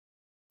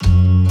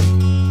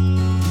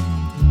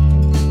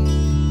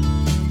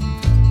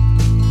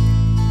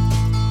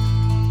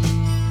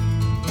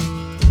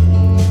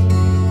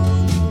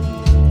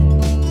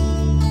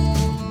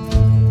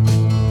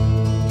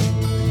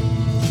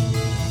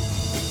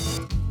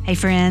Hey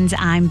friends,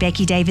 I'm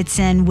Becky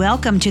Davidson.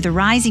 Welcome to the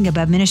Rising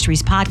Above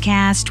Ministries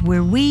podcast,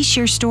 where we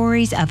share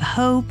stories of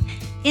hope,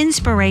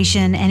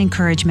 inspiration, and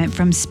encouragement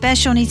from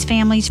special needs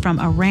families from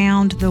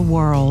around the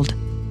world.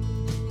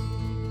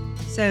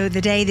 So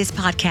the day this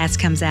podcast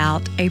comes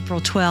out,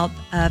 April 12th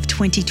of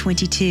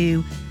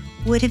 2022,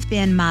 would have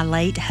been my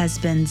late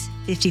husband's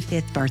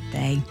 55th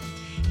birthday.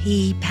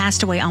 He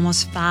passed away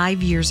almost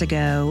 5 years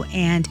ago,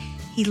 and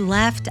he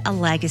left a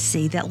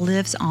legacy that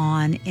lives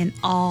on in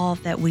all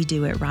that we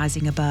do at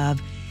Rising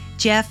Above.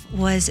 Jeff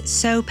was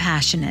so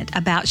passionate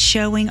about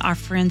showing our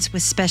friends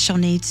with special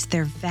needs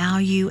their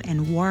value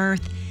and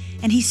worth,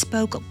 and he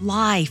spoke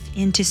life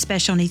into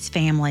special needs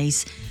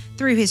families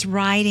through his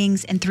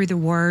writings and through the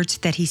words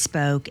that he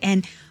spoke.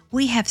 And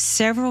we have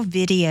several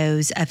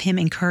videos of him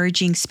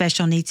encouraging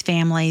special needs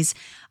families,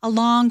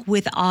 along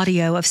with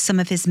audio of some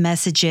of his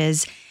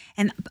messages.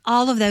 And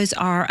all of those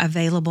are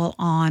available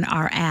on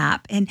our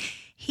app. And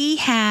he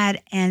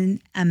had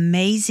an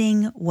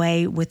amazing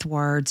way with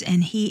words,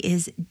 and he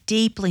is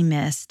deeply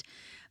missed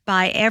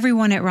by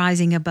everyone at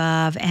Rising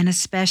Above, and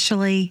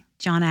especially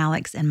John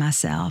Alex and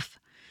myself.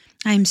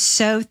 I am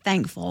so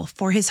thankful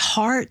for his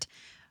heart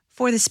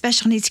for the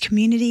special needs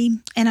community,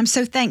 and I'm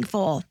so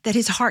thankful that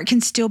his heart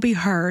can still be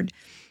heard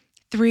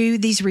through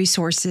these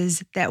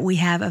resources that we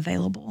have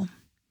available.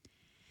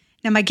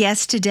 Now, my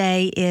guest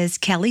today is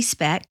Kelly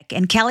Speck,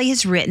 and Kelly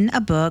has written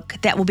a book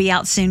that will be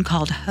out soon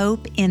called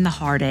Hope in the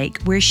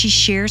Heartache, where she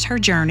shares her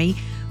journey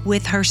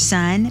with her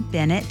son,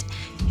 Bennett,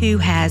 who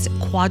has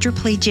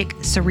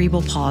quadriplegic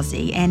cerebral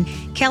palsy. And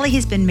Kelly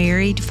has been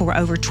married for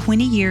over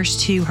 20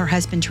 years to her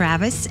husband,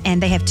 Travis,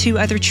 and they have 2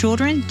 other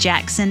children,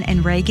 Jackson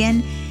and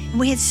Reagan. And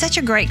we had such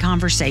a great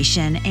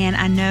conversation, and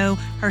I know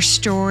her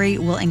story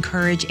will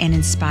encourage and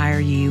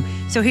inspire you.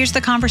 So here's the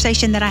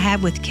conversation that I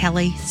had with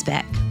Kelly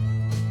Speck.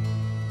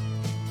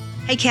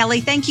 Hey, Kelly,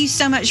 thank you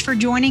so much for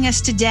joining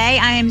us today.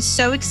 I am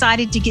so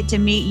excited to get to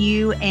meet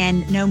you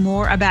and know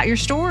more about your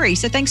story.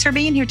 So thanks for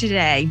being here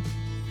today.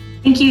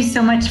 Thank you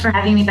so much for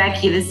having me,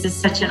 Becky. This is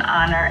such an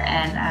honor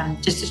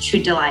and just a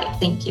true delight.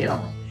 Thank you.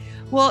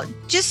 Well,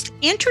 just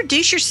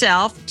introduce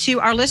yourself to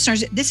our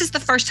listeners. This is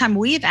the first time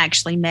we have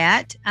actually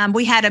met.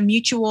 We had a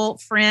mutual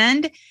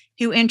friend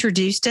who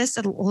introduced us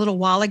a little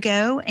while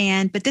ago,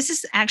 but this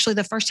is actually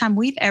the first time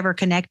we've ever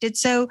connected.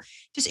 So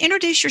just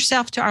introduce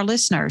yourself to our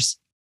listeners.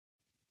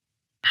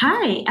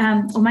 Hi,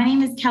 well, my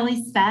name is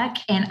Kelly Speck,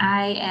 and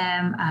I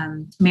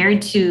am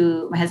married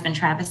to my husband,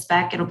 Travis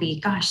Speck. It'll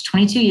be,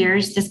 22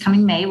 years this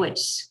coming May,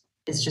 which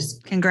is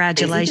just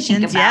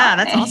congratulations. Yeah,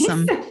 that's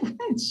awesome.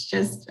 It's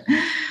just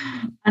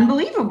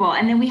unbelievable.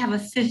 And then we have a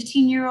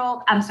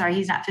 15-year-old, I'm sorry,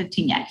 he's not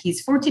 15 yet.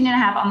 He's 14 and a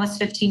half, almost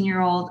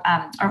 15-year-old,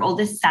 our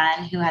oldest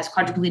son, who has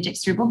quadriplegic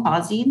cerebral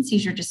palsy and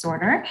seizure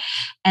disorder.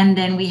 And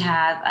then we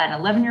have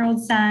an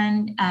 11-year-old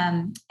son,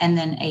 and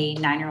then a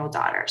 9-year-old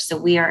daughter. So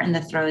we are in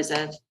the throes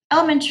of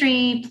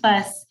elementary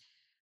plus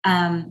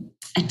a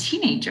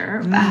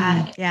teenager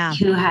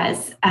who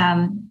has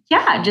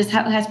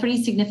has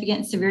pretty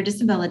significant severe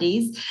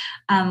disabilities.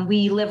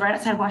 We live right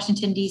outside of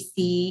Washington,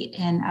 D.C.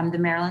 in the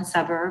Maryland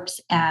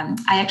suburbs. I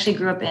actually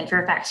grew up in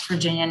Fairfax,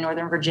 Virginia,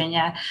 Northern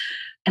Virginia,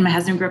 and my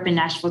husband grew up in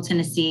Nashville,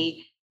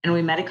 Tennessee. And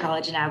we met at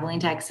college in Abilene,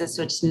 Texas,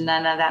 which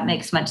none of that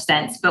makes much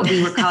sense, but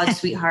we were college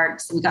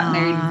sweethearts. We got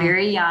married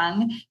very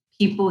young.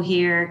 People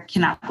here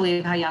cannot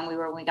believe how young we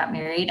were when we got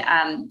married.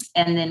 And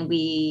then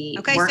we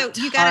so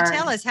you got to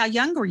tell us, how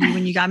young were you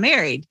when you got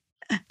married?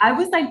 I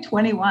was like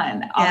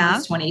 21,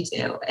 almost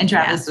 22, and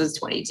Travis was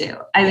 22.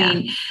 I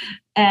mean,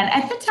 and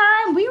at the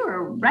time we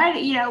were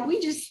ready, we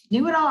just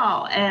knew it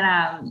all.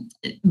 And,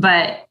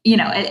 but,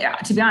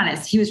 to be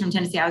honest, he was from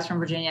Tennessee. I was from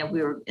Virginia.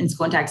 We were in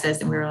school in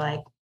Texas, and we were like,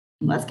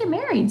 let's get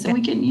married so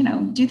we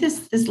can, do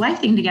this life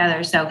thing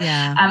together. So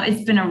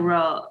it's been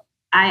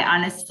I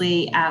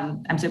honestly,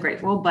 I'm so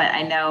grateful, but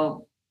I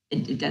know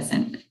it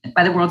doesn't,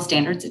 by the world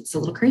standards, it's a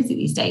little crazy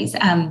these days.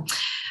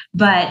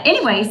 But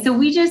anyway, so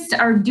we just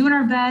are doing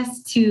our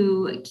best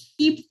to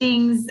keep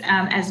things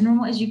as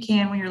normal as you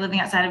can when you're living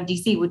outside of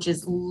DC, which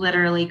is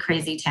literally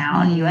crazy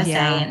town, USA,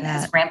 and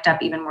has ramped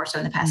up even more so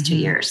in the past 2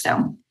 years.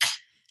 So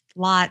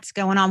lots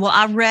going on. Well,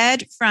 I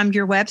read from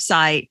your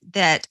website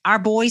that our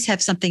boys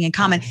have something in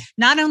common.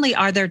 Not only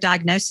are their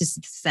diagnoses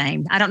the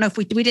same, I don't know if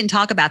we didn't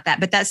talk about that,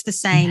 but that's the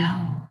same.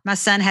 No. My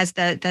son has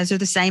those are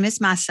the same as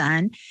my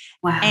son.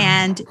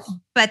 Wow.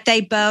 But they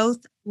both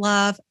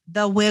love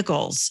the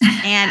Wiggles.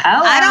 And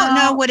I don't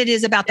know what it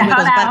is about the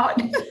Wiggles,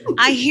 but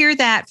I hear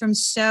that from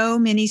so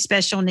many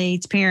special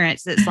needs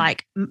parents. That's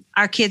like,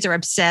 our kids are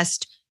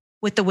obsessed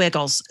with the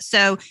Wiggles.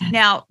 So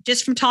now,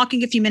 just from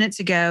talking a few minutes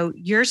ago,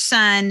 your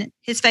son,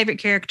 his favorite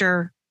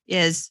character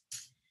is?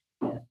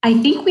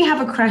 I think we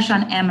have a crush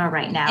on Emma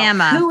right now.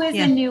 Emma. Who is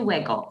a new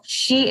Wiggle?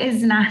 She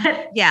is not.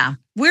 Yeah.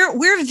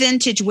 We're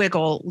vintage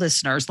Wiggle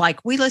listeners. Like,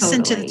 we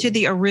listen to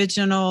the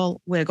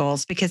original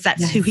Wiggles because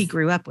that's who he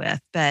grew up with.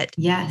 But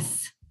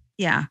yes.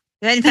 Yeah.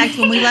 In fact,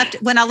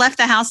 when I left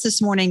the house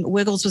this morning,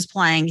 Wiggles was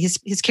playing. His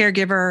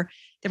caregiver,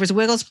 there was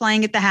Wiggles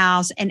playing at the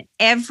house, and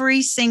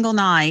every single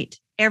night,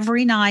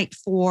 every night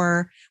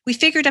we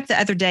figured up the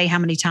other day how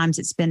many times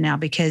it's been now,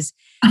 because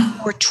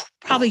for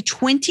probably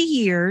 20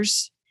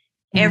 years,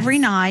 every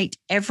night,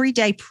 every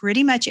day,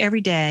 pretty much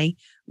every day,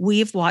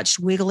 we've watched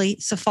Wiggly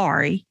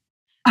Safari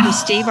with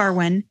Steve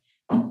Irwin.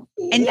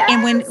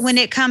 And when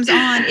it comes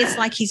on, it's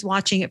like he's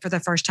watching it for the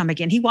first time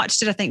again. He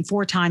watched it, I think,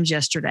 4 times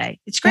yesterday.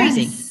 It's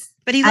crazy,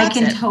 but he loves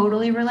it. I can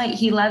totally relate.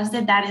 He loves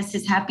it. That is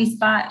his happy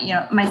spot.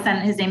 My son,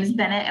 his name is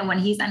Bennett. And when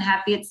he's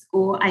unhappy at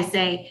school, I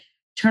say,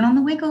 turn on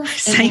the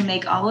Wiggles. It will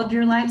make all of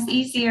your lives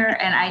easier.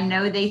 And I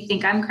know they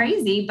think I'm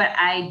crazy, but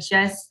I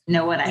just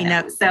know what I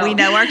know. So we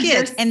know our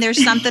kids, and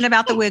there's something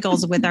about the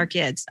Wiggles with our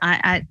kids.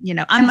 I'm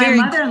my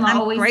mother-in-law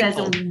always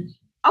grateful. says,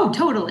 oh,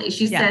 totally.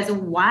 She says,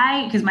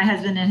 why? Because my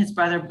husband and his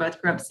brother both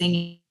grew up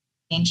singing.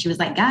 And she was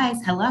like, guys,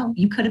 hello,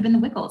 you could have been the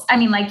Wiggles. I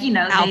mean,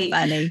 how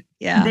funny.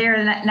 Yeah.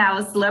 They're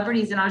now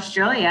celebrities in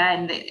Australia,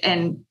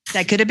 and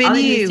that could have been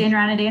you. Stand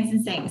around and dance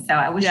and sing. So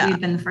I wish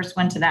we'd been the first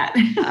one to that.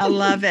 I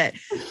love it.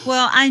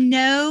 Well, I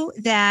know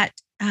that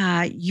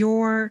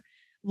your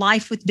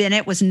life with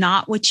Bennett was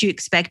not what you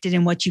expected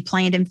and what you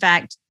planned. In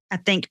fact, I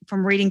think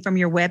from reading from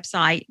your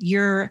website,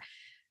 your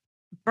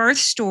birth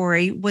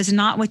story was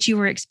not what you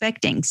were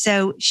expecting.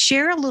 So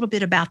share a little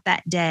bit about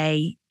that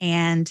day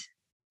and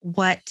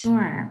what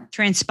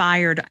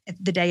transpired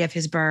the day of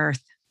his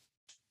birth.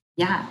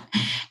 Yeah,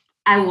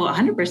 I will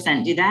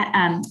 100% do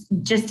that.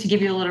 Just to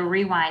give you a little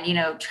rewind,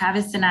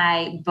 Travis and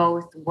I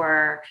both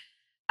were,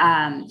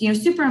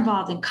 super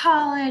involved in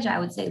college. I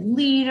would say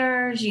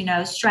leaders,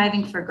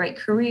 striving for great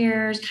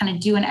careers, kind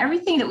of doing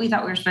everything that we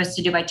thought we were supposed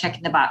to do by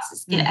checking the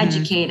boxes, get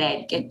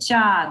educated, get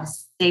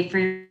jobs, save for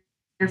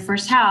your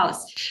first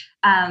house.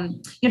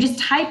 Just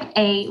type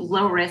A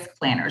low risk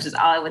planners is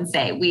all I would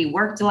say. We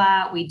worked a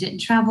lot. We didn't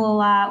travel a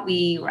lot.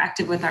 We were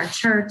active with our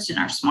church and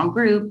our small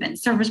group and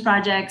service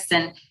projects.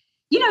 And,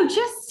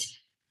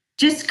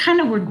 just kind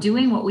of were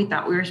doing what we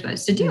thought we were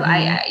supposed to do.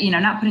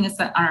 Not putting us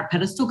on our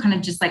pedestal, kind of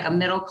just like a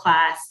middle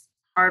class,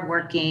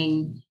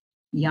 hardworking,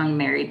 young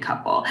married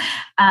couple.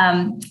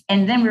 And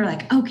then we were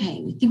like,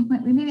 okay, we think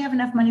we maybe have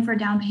enough money for a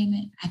down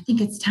payment. I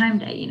think it's time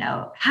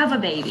to, have a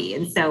baby.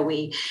 And so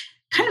we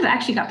kind of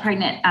actually got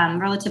pregnant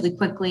relatively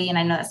quickly. And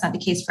I know that's not the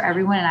case for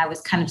everyone. And I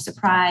was kind of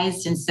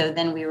surprised. And so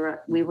then we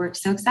were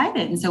so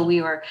excited. And so we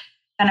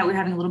found out we were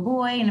having a little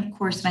boy. And of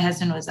course, my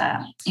husband was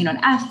an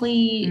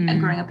athlete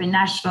growing up in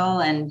Nashville,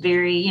 and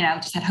very,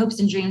 just had hopes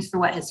and dreams for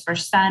what his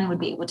first son would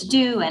be able to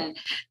do and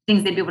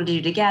things they'd be able to do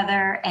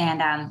together.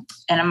 And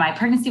my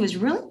pregnancy was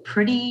really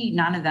pretty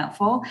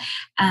non-eventful.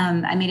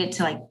 I made it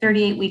to like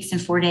 38 weeks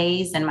and 4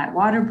 days, and my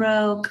water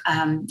broke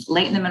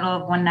late in the middle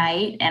of one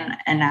night and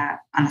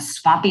on a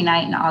swampy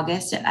night in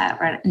August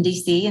right in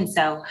DC. And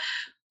so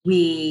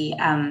we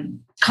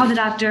called the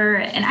doctor,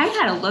 and I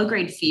had a low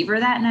grade fever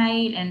that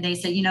night. And they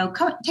said,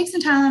 come take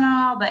some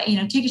Tylenol, but,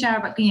 take a shower,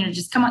 but,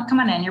 just come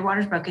on in, your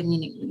water's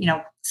broken,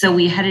 so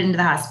we headed into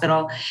the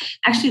hospital.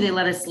 Actually, they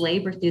let us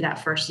labor through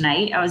that first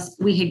night.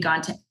 We had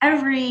gone to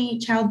every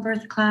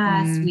childbirth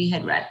class. We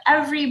had read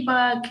every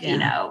book,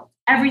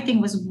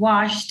 everything was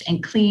washed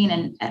and clean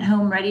and at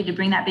home, ready to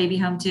bring that baby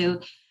home to.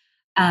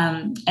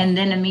 And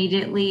then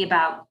immediately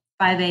about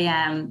 5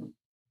 a.m.,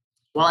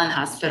 while in the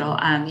hospital,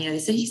 they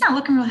said, he's not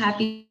looking real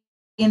happy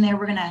in there.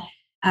 We're going to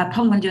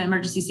probably want to do an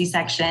emergency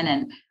C-section.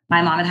 And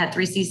my mom had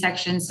 3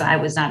 C-sections, so I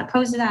was not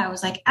opposed to that. I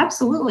was like,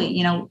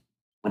 absolutely,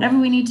 whatever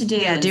we need to do.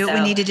 Yeah, do what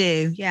we need to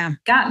do. Yeah.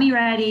 Got me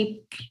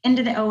ready.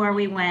 Into the OR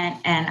we went.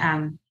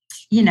 And,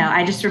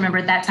 I just remember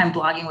at that time,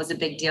 blogging was a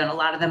big deal. And a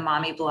lot of the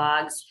mommy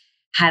blogs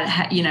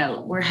had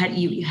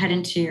you head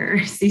into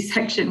your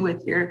C-section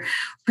with your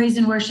praise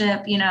and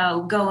worship,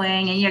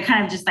 going, and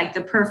kind of just like the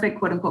perfect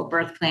quote unquote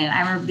birth plan. I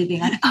remember being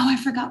like, oh, I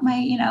forgot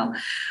my,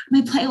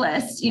 my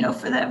playlist,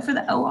 for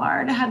the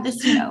OR to have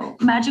this,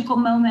 magical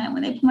moment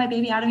when they pull my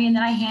baby out of me. And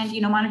then I hand,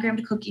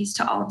 monogrammed cookies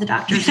to all of the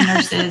doctors and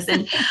nurses.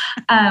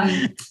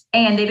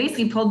 And they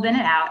basically pulled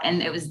Bennett out,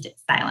 and it was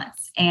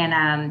silence.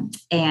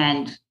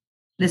 And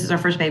this was our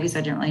first baby, so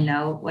I didn't really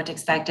know what to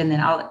expect. And then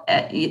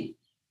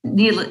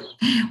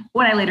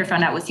what I later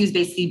found out was he was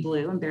basically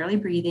blue and barely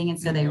breathing. And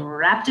so they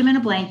wrapped him in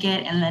a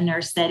blanket, and the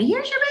nurse said,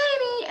 here's your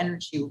baby.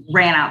 And she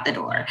ran out the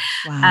door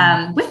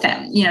with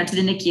him, to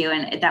the NICU.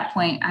 And at that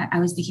point, I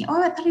was thinking,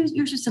 oh, I thought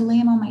you were supposed to lay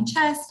him on my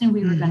chest, and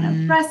we were going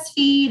to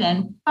breastfeed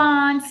and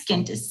bond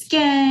skin to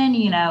skin,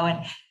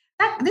 and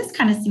this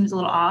kind of seems a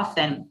little off.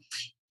 And,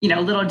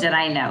 little did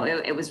I know,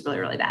 it was really,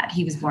 really bad.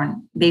 He was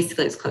born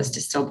basically as close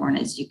to stillborn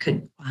as you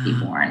could be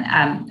born.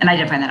 And I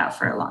didn't find that out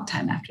for a long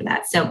time after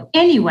that. So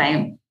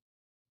anyway,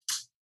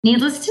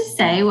 needless to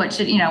say,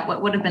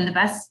 what would have been the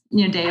best,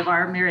 day of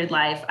our married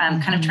life,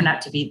 kind of turned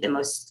out to be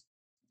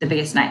the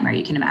biggest nightmare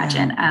you can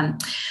imagine,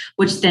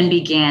 which then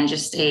began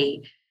just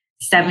a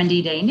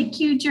 70-day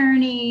NICU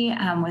journey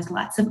with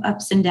lots of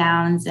ups and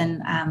downs,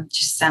 and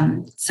just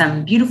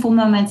some beautiful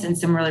moments and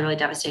some really, really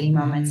devastating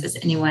moments, as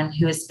anyone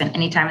who has spent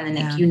any time in the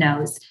NICU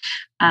knows,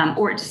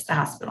 or just the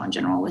hospital in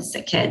general with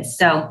sick kids.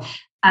 So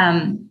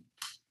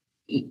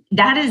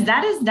that is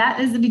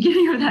the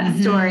beginning of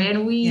that story.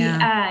 And we,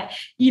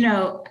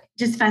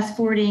 just fast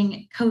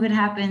forwarding, COVID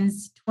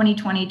happens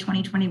 2020,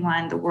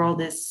 2021, the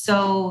world is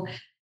so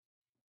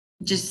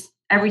just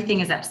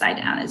everything is upside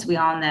down, as we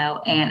all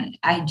know. And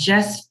I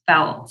just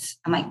felt,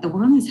 I'm like, the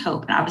world needs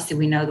hope. And obviously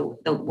we know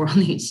the world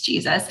needs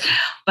Jesus,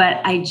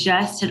 but I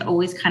just had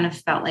always kind of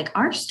felt like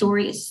our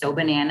story is so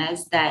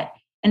bananas that,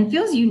 and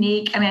feels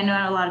unique. I mean, I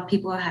know a lot of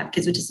people have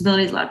kids with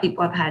disabilities. A lot of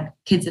people have had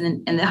kids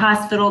in the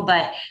hospital,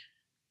 but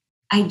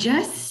I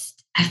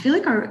feel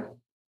like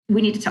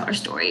we need to tell our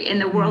story in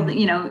the world,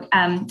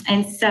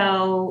 and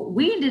so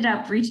we ended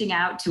up reaching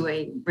out to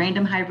a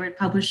random hybrid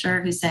publisher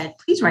who said,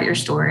 please write your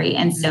story.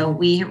 And so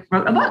we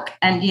wrote a book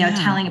and,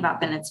 telling about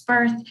Bennett's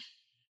birth,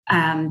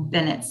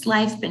 Bennett's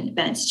life,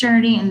 Bennett's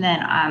journey, and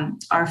then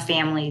our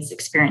family's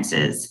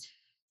experiences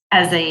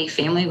as a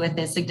family with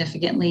a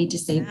significantly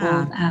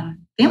disabled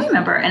family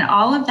member, and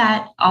all of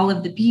that, all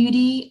of the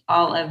beauty,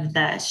 all of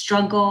the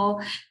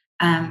struggle.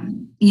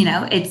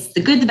 It's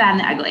the good, the bad, and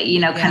the ugly,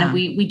 kind of,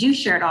 we do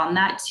share it all,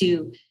 not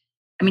to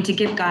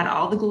give God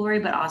all the glory,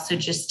 but also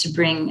just to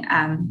bring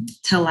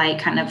to light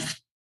kind of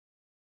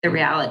the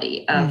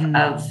reality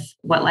of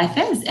what life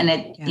is. And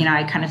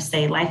I kind of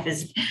say life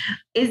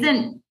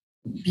isn't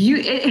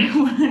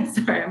beautiful.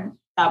 Sorry, I'm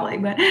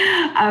babbling, but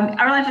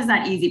our life is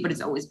not easy, but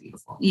it's always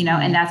beautiful,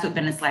 and that's what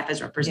Bennett's life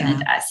has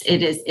represented to us.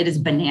 It is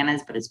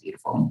bananas, but it's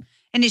beautiful.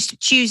 And it's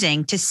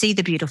choosing to see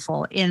the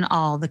beautiful in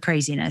all the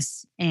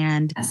craziness,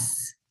 and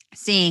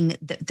seeing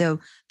the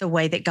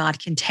way that God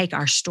can take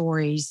our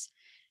stories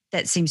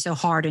that seem so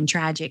hard and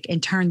tragic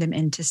and turn them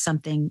into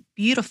something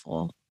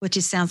beautiful, which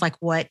sounds like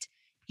what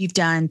you've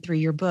done through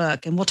your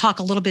book. And we'll talk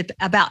a little bit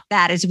about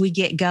that as we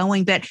get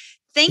going. But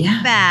think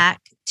back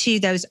to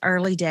those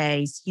early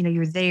days.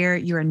 You're there,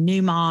 you're a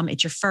new mom,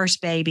 it's your first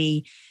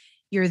baby.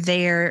 You're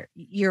there,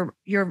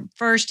 your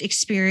first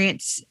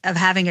experience of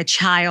having a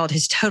child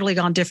has totally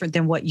gone different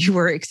than what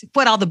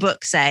all the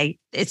books say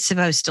it's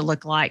supposed to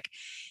look like.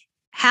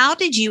 How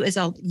did you, as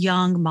a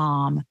young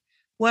mom,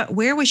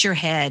 where was your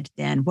head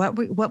then? What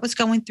was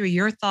going through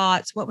your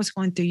thoughts? What was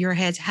going through your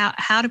heads?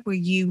 How were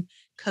you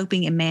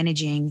coping and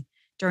managing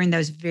during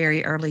those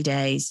very early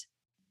days?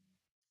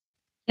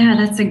 Yeah,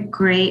 that's a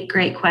great,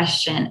 great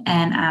question.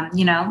 And,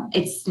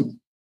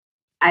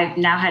 I've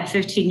now had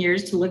 15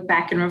 years to look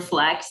back and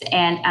reflect.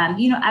 And,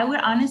 I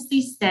would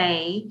honestly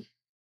say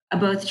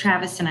both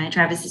Travis and I,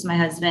 Travis is my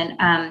husband,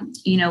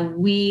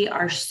 we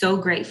are so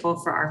grateful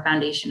for our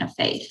foundation of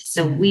faith.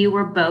 So we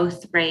were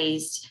both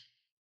raised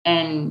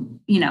in,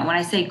 when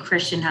I say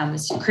Christian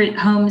homes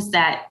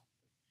that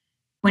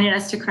pointed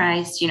us to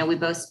Christ. We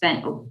both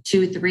spent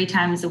 2-3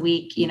 times a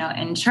week,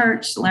 in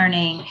church,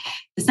 learning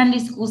the Sunday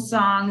school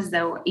songs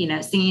that were,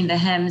 singing the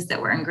hymns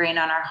that were ingrained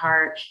on our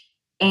heart.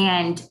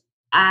 And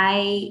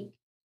I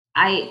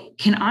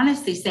can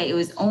honestly say it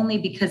was only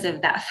because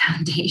of that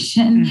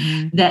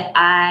foundation that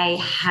I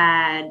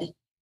had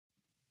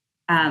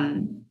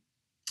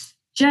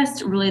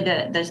just really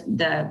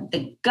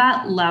the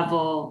gut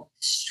level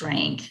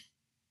strength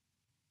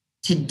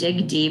to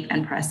dig deep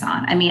and press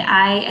on.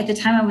 At the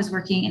time I was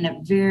working in a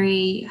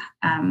very,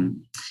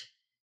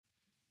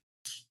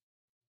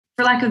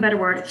 for lack of a better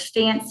word,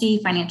 fancy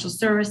financial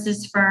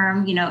services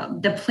firm.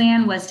 The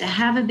plan was to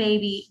have a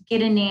baby,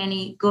 get a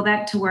nanny, go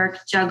back to work,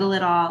 juggle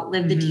it all,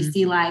 live the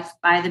DC life,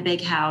 buy the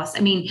big house.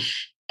 And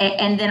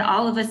then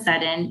all of a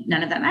sudden,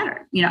 none of that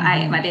mattered.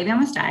 My baby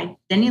almost died.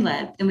 Then he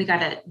lived. Then we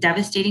got a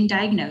devastating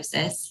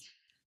diagnosis.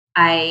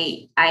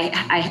 He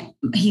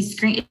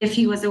screamed. If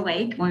he was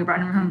awake when we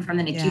brought him home from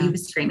the NICU, he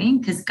was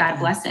screaming because God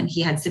bless him.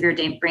 He had severe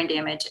brain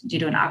damage due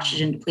to an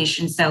oxygen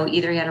depletion. So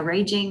either he had a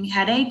raging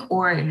headache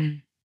or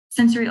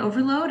sensory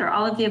overload or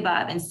all of the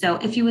above. And so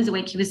if he was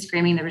awake, he was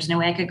screaming. There was no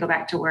way I could go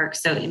back to work.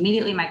 So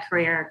immediately my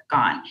career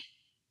gone.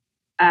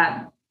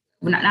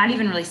 Not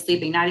even really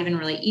sleeping, not even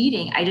really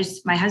eating.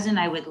 My husband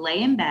and I would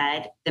lay in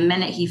bed the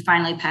minute he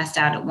finally passed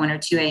out at 1 or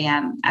 2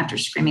 a.m. after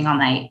screaming all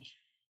night.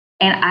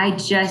 And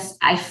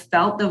I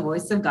felt the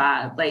voice of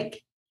God,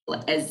 like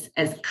as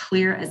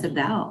clear as a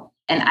bell.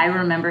 And I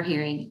remember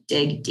hearing,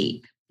 dig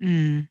deep.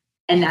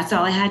 And that's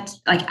all I had.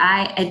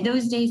 At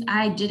those days,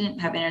 I didn't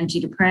have energy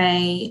to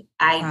pray.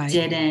 I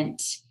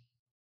didn't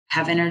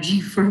have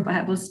energy for a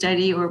Bible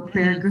study or a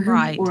prayer group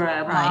or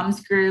a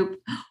mom's group.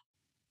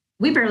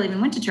 We barely even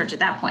went to church at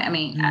that point.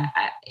 I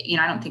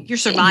don't think you're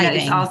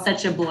surviving. It's all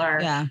such a blur.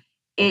 Yeah.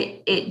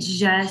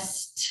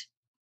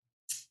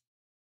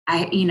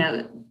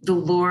 The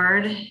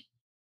Lord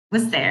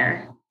was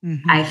there.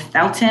 I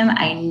felt him.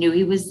 I knew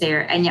he was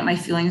there. And yet my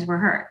feelings were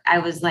hurt. I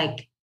was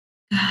like,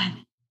 God,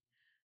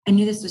 I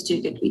knew this was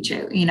too good to be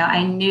true.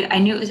 I knew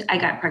I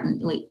got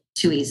pregnant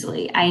too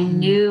easily. I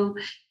knew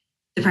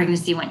the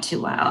pregnancy went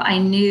too well. I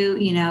knew,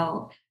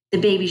 the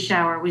baby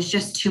shower was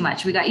just too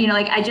much. We got,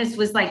 I just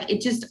was like,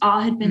 it just all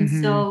had been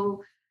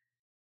so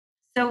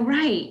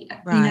right.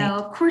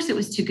 Of course it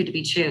was too good to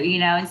be true,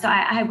 And so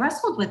I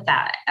wrestled with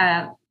that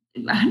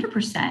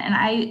 100%.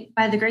 And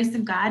by the grace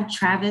of God,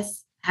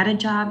 Travis had a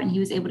job and he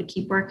was able to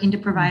keep working to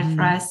provide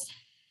for us.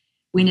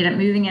 We ended up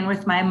moving in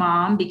with my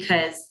mom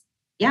because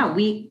yeah,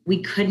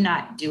 we could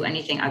not do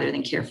anything other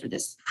than care for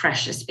this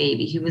precious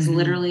baby. He was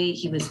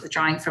he was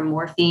withdrawing from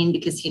morphine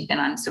because he'd been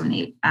on so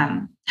many,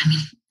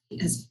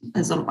 his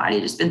little body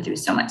had just been through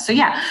so much. So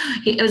yeah,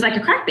 it was like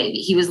a crack baby.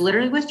 He was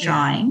literally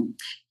withdrawing.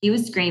 Yeah. He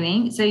was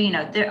screaming. So,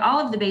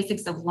 all of the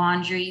basics of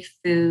laundry,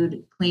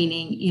 food,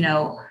 cleaning,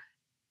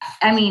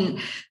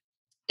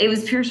 it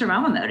was pure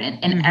survival mode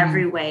in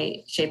every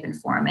way, shape, and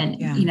form. And,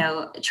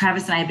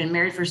 Travis and I have been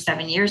married for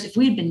 7 years. If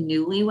we had been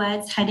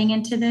newlyweds heading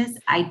into this,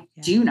 I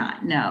do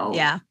not know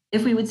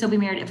if we would still be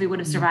married, if we would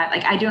have survived.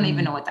 Like, I don't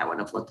even know what that would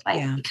have looked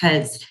like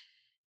because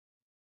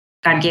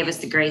God gave us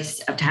the grace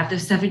to have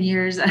those 7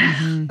 years. We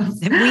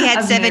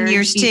had 7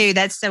 years too.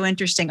 That's so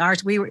interesting.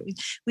 Ours, we'd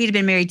have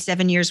been married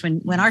 7 years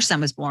when our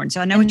son was born. So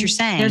I know what you're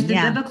saying. There's the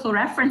biblical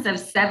reference of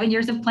 7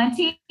 years of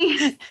plenty.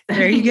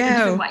 There you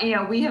go.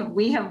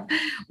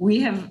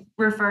 We have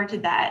referred to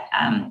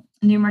that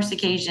numerous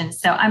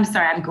occasions. So I'm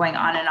sorry, I'm going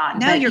on and on.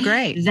 No, you're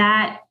great.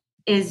 That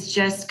is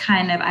just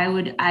kind of,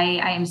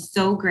 I am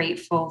so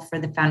grateful for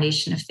the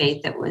foundation of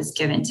faith that was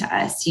given to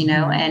us,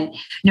 and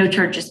no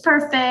church is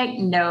perfect.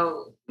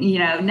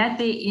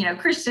 Nothing,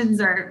 Christians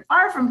are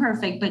far from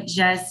perfect, but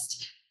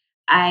just,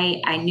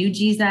 I knew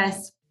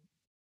Jesus.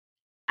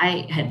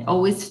 I had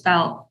always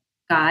felt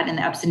God in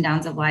the ups and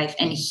downs of life.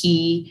 And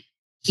he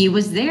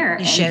was there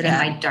in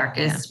my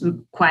darkest,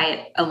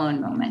 quiet,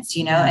 alone moments,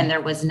 and there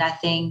was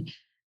nothing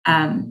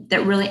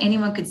that really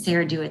anyone could say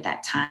or do at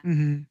that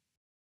time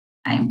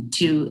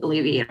to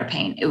alleviate our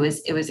pain. It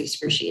was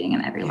excruciating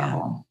on every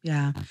level.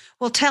 Yeah.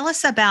 Well, tell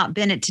us about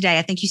Bennett today.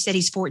 I think you said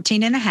he's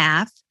 14 and a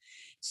half.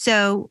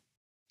 So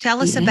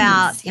tell us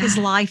about his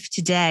life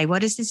today.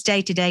 What does his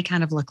day today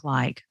kind of look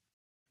like?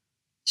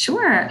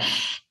 Sure.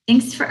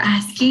 Thanks for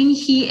asking.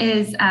 He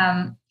is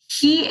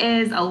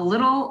a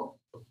little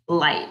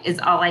light is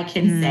all I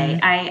can say.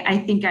 I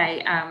think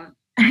I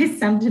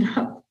summed it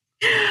up.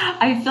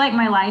 I feel like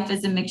my life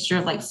is a mixture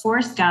of like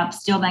Forrest Gump,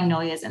 Steel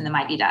Magnolias, and the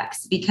Mighty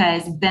Ducks,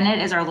 because Bennett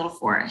is our little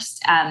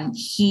Forrest.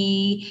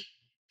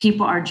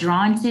 People are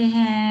drawn to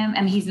him. I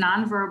mean, he's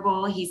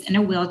nonverbal. He's in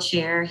a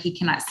wheelchair. He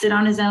cannot sit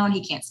on his own.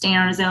 He can't stand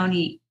on his own.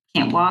 He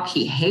can't walk.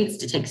 He hates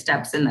to take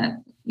steps in the,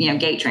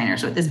 gait trainer.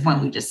 So at this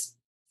point, we just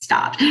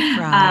stopped.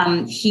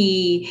 Right.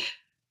 He's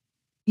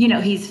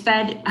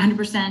fed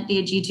 100%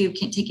 via G-tube,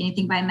 can't take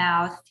anything by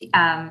mouth.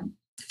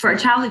 For a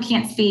child who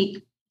can't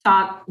speak,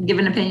 talk, give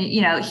an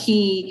opinion,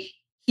 he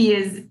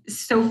is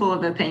so full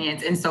of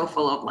opinions and so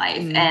full of life.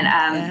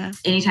 And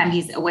anytime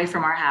he's away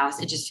from our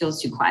house, it just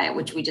feels too quiet,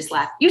 which we just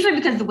laugh, usually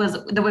because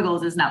the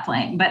Wiggles is not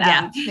playing. But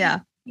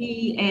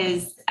he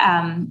is,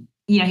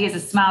 he has a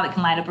smile that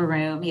can light up a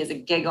room. He has a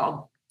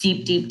giggle,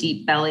 deep, deep,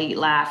 deep belly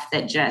laugh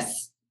that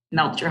just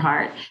melts your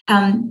heart.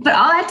 But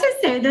all I have to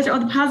say, those are all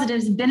the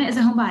positives. Bennett is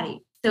a homebody.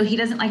 So he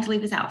doesn't like to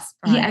leave his house.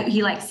 Right.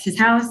 He likes his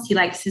house. He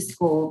likes his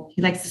school.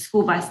 He likes the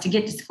school bus to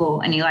get to school.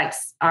 And he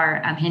likes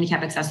our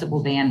handicap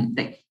accessible van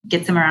that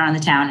gets him around in the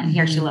town. And he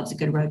actually loves a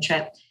good road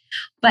trip.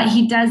 But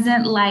he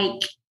doesn't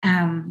like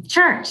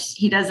church.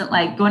 He doesn't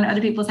like going to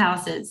other people's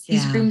houses. He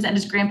screams at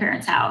his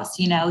grandparents' house.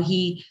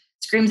 He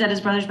screams at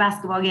his brother's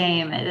basketball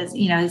game, at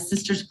his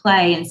sister's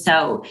play. And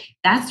so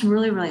that's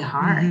really, really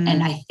hard.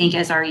 And I think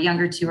as our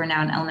younger two are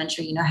now in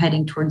elementary,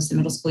 heading towards the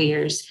middle school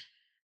years,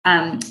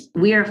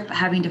 we are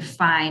having to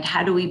find,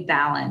 how do we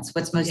balance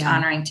what's most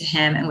honoring to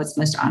him and what's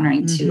most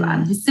honoring to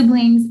his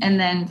siblings, and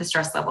then the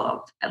stress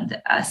level of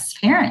us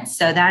parents.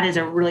 So that is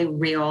a really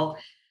real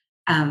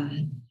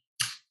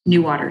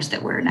new waters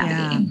that we're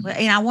navigating. Yeah.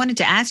 And I wanted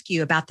to ask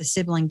you about the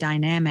sibling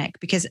dynamic,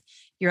 because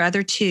your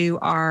other two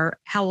are,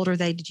 how old are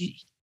they?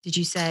 Did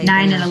you say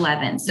 9 and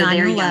 11? So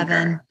they're 11.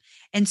 Younger.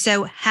 And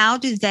so how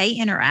do they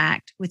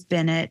interact with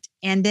Bennett?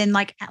 And then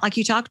like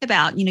you talked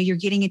about, you're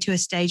getting into a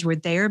stage where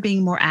they're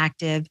being more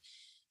active.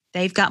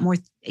 They've got more,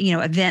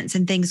 events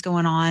and things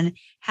going on.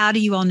 How do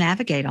you all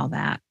navigate all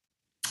that?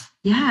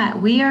 Yeah,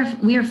 we are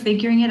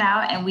figuring it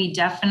out. And we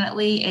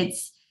definitely, it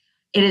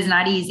is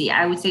not easy.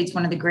 I would say it's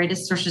one of the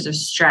greatest sources of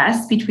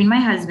stress between my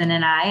husband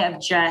and I, of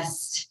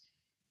just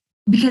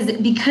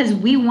because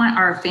we want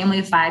our family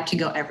of 5 to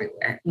go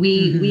everywhere.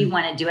 We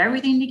want to do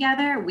everything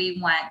together.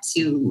 We want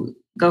to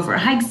go for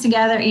hikes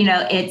together.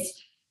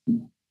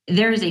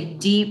 There's a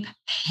deep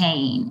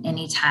pain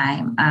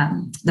anytime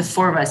the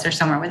 4 of us are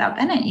somewhere without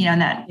Bennett,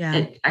 and that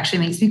it actually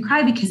makes me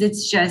cry, because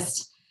it's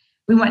just,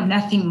 we want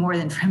nothing more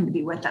than for him to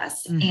be with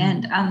us.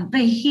 And,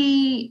 but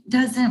he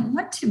doesn't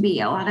want to be.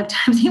 A lot of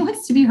times he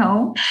wants to be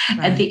home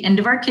at the end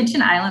of our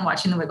kitchen island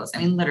watching the Wiggles. I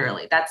mean,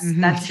 literally that's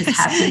his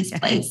happiest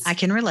place. I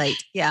can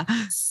relate. Yeah.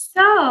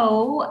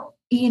 So,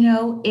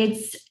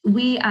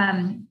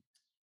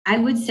 I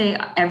would say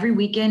every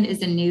weekend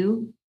is a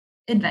new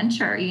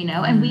adventure,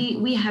 and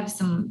we have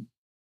some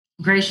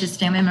gracious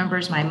family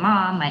members, my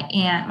mom, my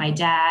aunt, my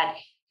dad,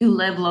 who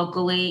live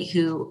locally,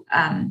 who,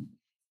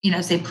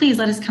 say, please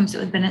let us come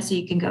sit with Bennett so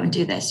you can go and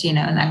do this, and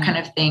that kind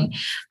of thing.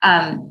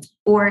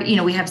 Or,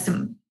 we have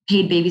some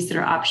paid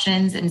babysitter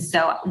options. And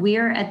so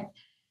we're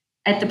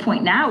at the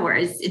point now where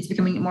it's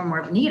becoming more and more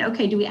of a need.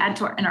 Okay, do we add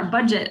in our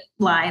budget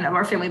line of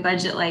our family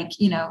budget,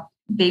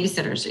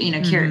 babysitters,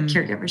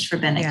 caregivers for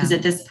Bennett. Because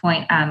at this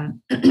point,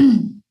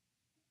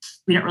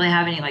 we don't really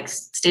have any like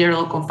state or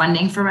local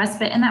funding for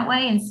respite in that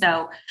way. And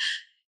so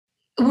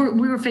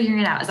we were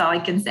figuring it out is all I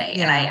can say.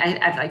 Yeah.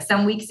 And I like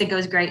some weeks it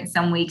goes great and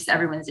some weeks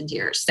everyone's in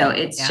tears. So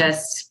it's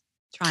just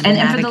trying to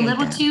and for the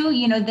little two,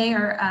 they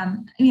are,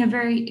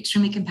 very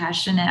extremely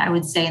compassionate, I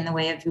would say, in the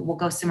way of we'll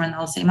go somewhere and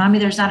they'll say, Mommy,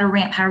 there's not a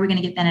ramp. How are we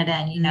going to get Bennett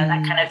in?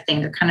 That kind of thing.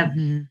 They're kind of,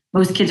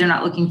 most kids are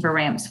not looking for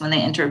ramps when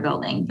they enter a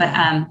building,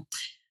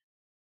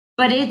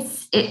 but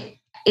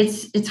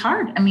it's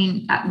hard. I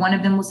mean, one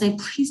of them will say,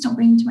 please don't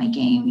bring him to my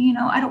game.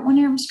 I don't want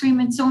to hear him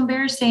scream. It's so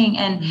embarrassing.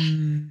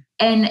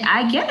 And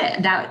I get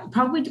it. That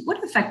probably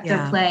would affect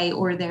their play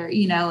or their,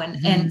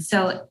 and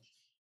so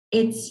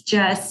it's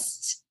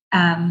just,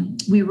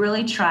 we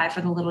really try for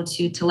the little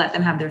two to let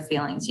them have their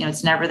feelings.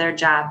 It's never their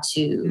job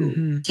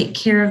to take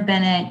care of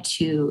Bennett,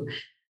 to,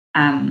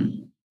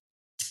 I'm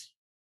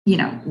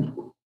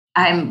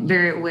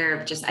very aware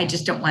of I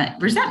just don't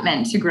want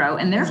resentment to grow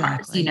in their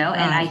hearts, and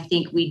I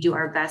think we do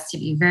our best to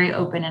be very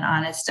open and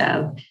honest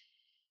of,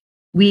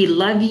 we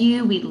love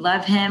you. We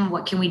love him.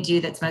 What can we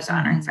do that's most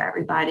honoring for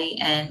everybody?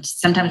 And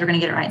sometimes we're going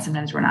to get it right.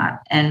 Sometimes we're not.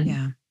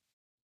 And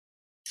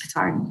it's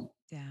hard.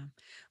 Yeah.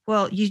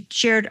 Well, you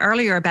shared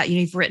earlier about,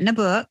 you've written a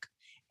book,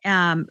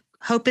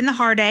 Hope in the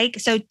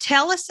Heartache. So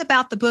tell us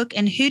about the book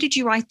and who did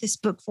you write this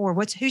book for?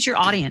 Who's your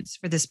audience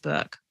for this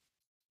book?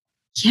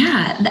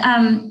 Yeah.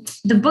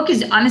 The book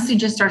is honestly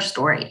just our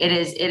story. It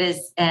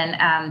is. And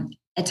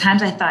at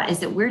times I thought,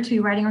 is it weird to be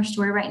writing our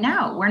story right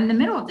now? We're in the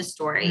middle of the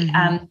story.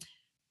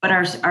 But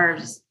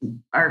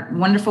our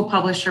wonderful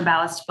publisher,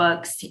 Ballast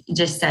Books,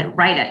 just said,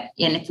 write it.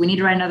 And if we need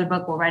to write another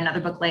book, we'll write another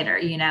book later,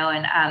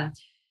 and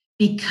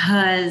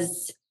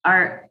because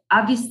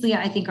obviously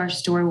I think our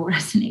story will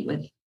resonate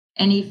with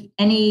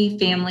any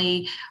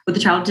family with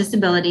a child with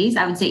disabilities.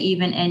 I would say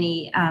even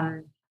any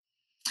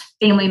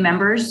family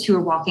members who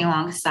are walking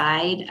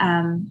alongside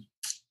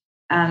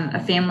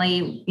a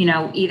family,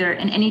 either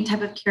in any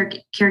type of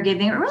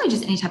caregiving or really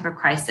just any type of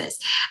crisis.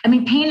 I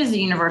mean, pain is a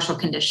universal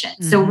condition.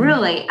 So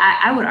really,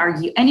 I would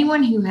argue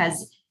anyone who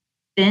has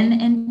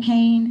been in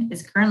pain,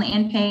 is currently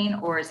in pain,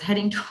 or is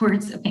heading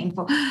towards a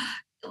painful,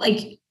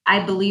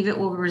 I believe it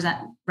will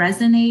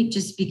resonate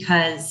just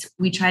because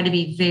we try to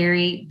be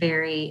very,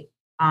 very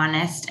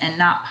honest and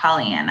not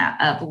Pollyanna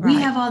of we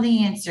have all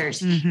the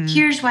answers.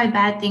 Here's why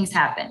bad things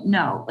happen.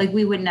 No,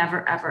 we would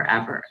never, ever,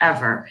 ever,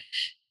 ever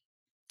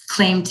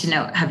claim to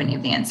have any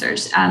of the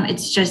answers.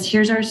 It's just,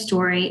 here's our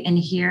story, and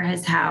here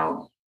is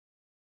how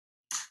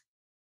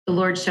the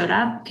Lord showed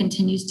up,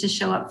 continues to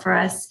show up for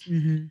us.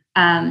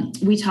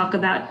 We talk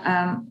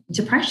about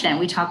depression.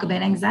 We talk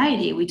about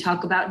anxiety. We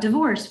talk about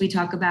divorce. We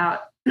talk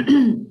about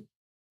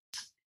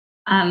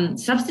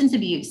substance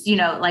abuse. We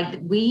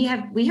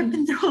have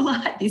been through a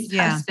lot these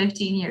past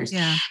 15 years,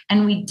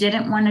 and we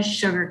didn't want to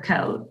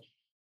sugarcoat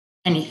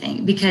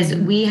anything because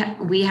we have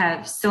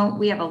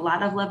a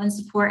lot of love and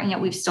support, and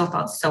yet we've still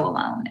felt so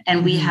alone.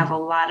 And we have a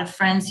lot of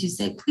friends who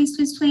say, please,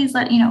 please, please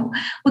what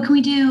can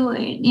we do?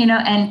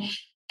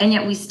 And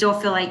yet we still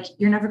feel like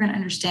you're never going to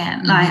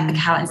understand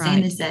how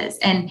insane this is.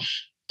 And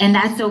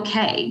that's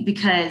okay,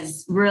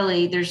 because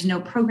really there's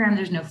no program,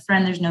 there's no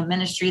friend, there's no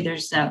ministry,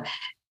 there's no,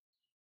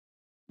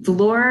 the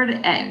Lord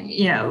and,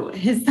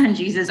 his son,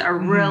 Jesus are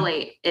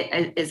really,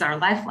 is our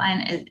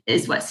lifeline,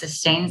 is what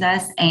sustains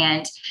us.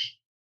 And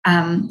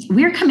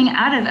we're coming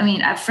out of,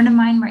 a friend of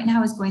mine right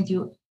now is going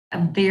through a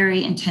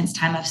very intense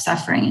time of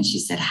suffering. And she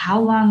said, how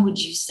long would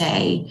you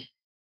say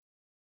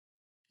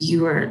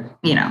you were,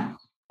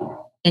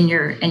 in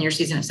your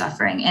season of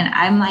suffering? And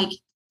I'm like,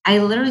 I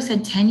literally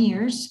said 10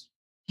 years,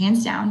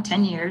 hands down,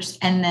 10 years.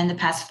 And then the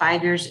past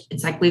 5 years,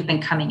 it's like we've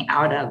been coming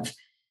out of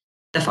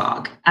the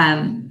fog.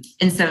 And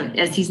so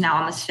as he's now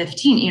almost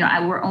 15,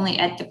 we're only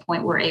at the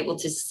point where we're able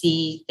to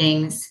see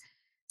things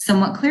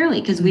somewhat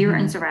clearly, because we were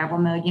in survival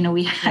mode.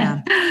 We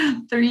had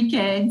 3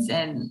 kids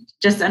and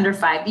just under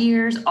 5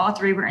 years. All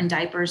 3 were in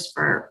diapers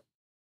for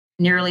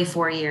nearly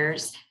 4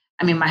 years.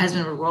 My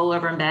husband would roll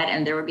over in bed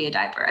and there would be a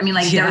diaper.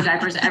 There were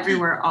diapers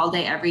everywhere, all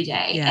day, every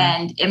day.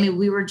 Yeah. And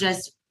we were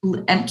just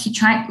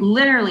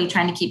literally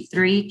trying to keep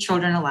 3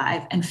 children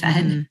alive and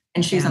fed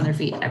and shoes on their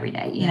feet every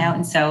day,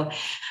 And so,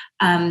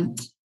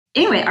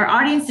 anyway, our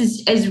audience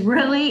is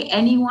really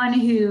anyone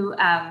who,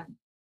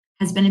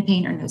 has been in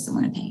pain or knows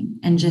someone in pain,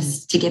 and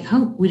just to give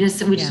hope. We just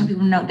want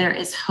people to know there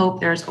is hope.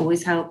 There's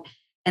always hope,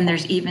 and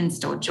there's even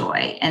still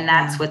joy. And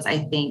that's what's, I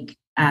think,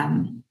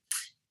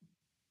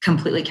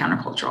 completely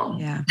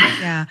countercultural.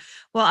 Yeah.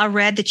 Well, I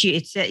read that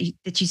you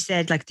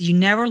said you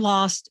never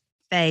lost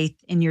faith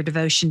in your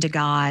devotion to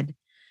God.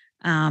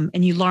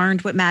 And you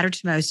learned what mattered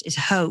most is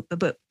hope.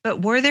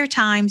 But were there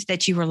times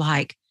that you were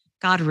like,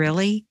 God,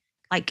 really?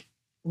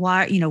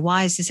 Why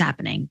is this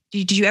happening?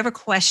 Did you ever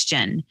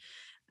question?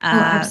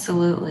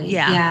 Absolutely.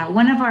 Yeah.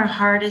 One of our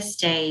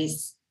hardest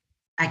days,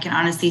 I can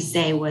honestly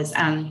say, was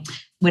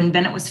when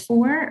Bennett was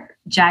 4,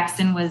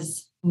 Jackson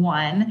was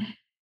 1.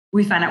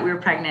 We found out we were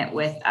pregnant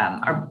with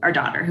our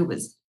daughter, who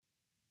was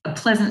a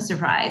pleasant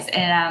surprise.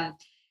 And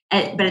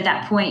But at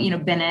that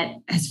point, Bennett,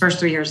 his first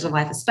 3 years of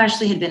life,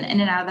 especially, had been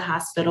in and out of the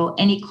hospital.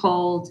 Any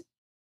cold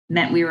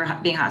meant we were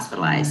being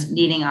hospitalized,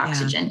 needing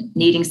oxygen,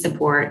 needing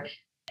support.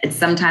 It's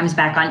sometimes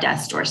back on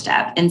death's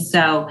doorstep. And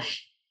so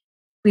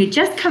we had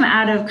just come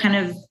out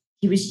of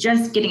he was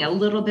just getting a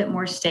little bit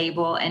more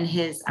stable in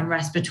his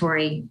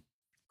respiratory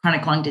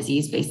chronic lung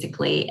disease,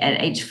 basically.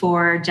 At age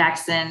 4,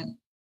 Jackson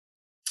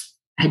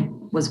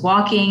was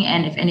walking.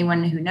 And if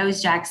anyone who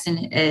knows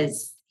Jackson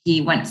he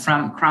went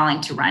from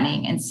crawling to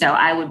running. And so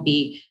I would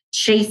be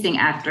chasing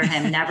after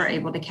him, never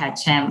able to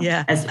catch him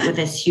with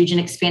this huge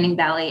and expanding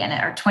belly. And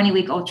at our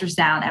 20-week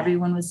ultrasound,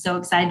 everyone was so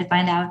excited to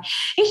find out,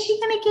 is she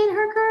going to get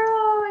her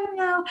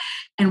girl?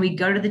 And we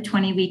go to the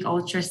 20-week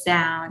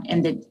ultrasound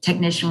and the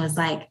technician was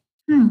like,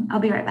 I'll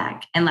be right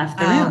back, and left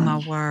the room. Oh,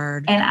 my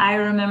word. And I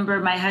remember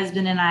my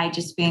husband and I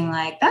just being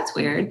like, that's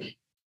weird,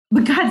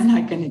 but God's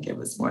not going to give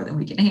us more than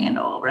we can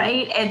handle,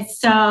 right? And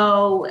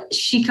so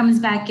she comes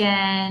back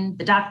in,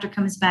 the doctor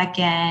comes back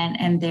in,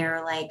 and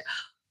they're like,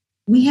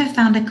 we have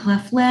found a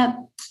cleft lip.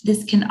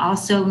 This can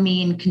also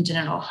mean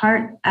congenital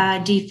heart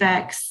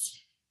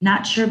defects.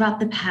 Not sure about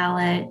the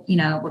palate.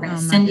 We're going to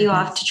send you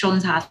off to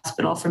Children's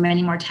Hospital for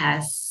many more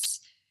tests.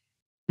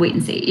 Wait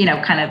and see,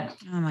 kind of.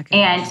 Oh my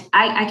goodness. And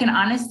I can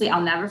honestly,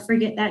 I'll never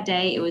forget that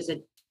day. It was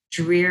a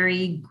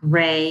dreary,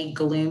 gray,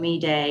 gloomy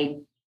day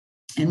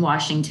in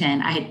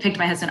Washington. I had picked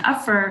my husband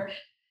up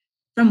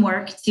from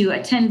work to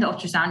attend the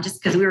ultrasound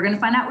just because we were going to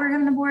find out we were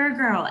having a boy or a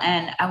girl.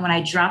 And when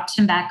I dropped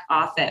him back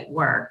off at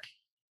work,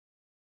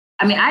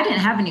 I didn't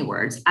have any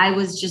words. I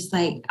was just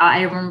like,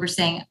 I remember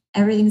saying,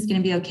 everything's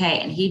going to be okay.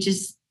 And he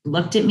just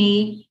looked at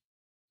me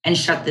and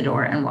shut the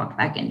door and walked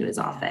back into his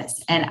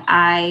office. And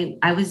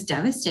I was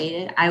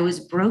devastated. I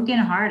was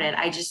brokenhearted.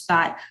 I just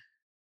thought,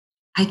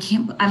 I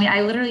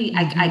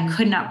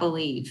could not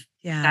believe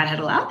God had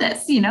allowed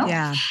this,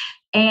 Yeah.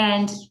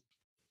 And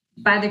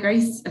by the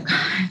grace of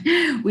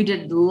God, we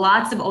did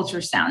lots of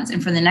ultrasounds.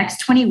 And for the next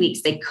 20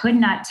 weeks, they could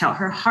not tell.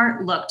 Her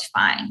heart looked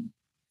fine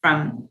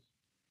from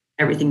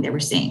everything they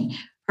were seeing.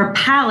 Her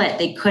palate,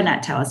 they could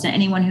not tell us. And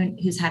anyone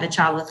who's had a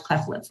child with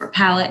cleft lip for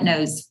palate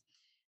knows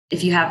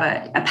if you have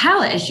a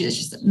palate issue, it's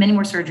just many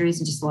more surgeries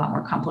and just a lot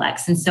more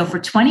complex. And so for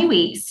 20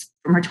 weeks,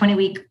 from her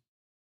 20-week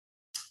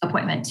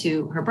appointment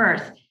to her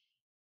birth,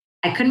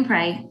 I couldn't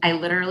pray.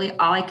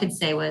 All I could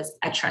say was,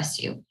 I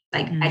trust you.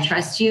 I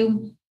trust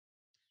you,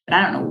 but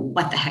I don't know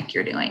what the heck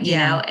you're doing,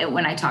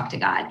 when I talk to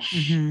God.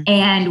 Mm-hmm.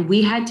 And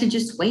we had to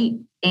just wait.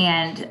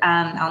 And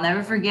I'll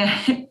never forget,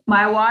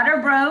 my water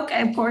broke.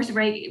 Of course,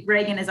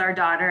 Reagan is our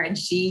daughter, and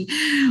she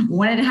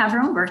wanted to have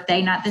her own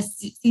birthday, not the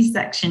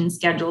C-section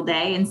scheduled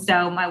day. And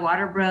so my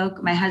water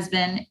broke. My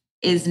husband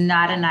is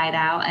not a night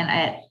owl. And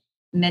at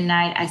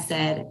midnight, I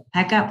said,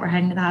 pack up, we're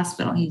heading to the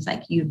hospital. He's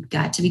like, you've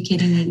got to be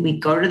kidding me. We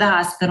go to the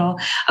hospital.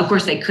 Of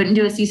course, they couldn't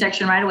do a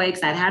C-section right away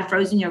because I'd had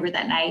frozen yogurt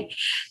that night.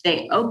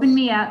 They opened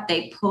me up,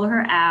 they pull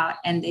her out,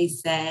 and they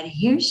said,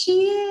 here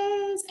she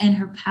is. And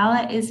her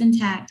palate is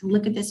intact.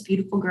 Look at this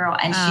beautiful girl.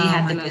 And she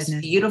had the most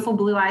beautiful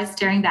blue eyes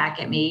staring back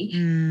at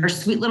me. Her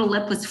sweet little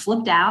lip was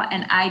flipped out.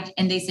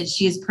 And they said,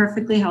 she is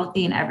perfectly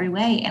healthy in every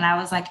way. And I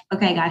was like,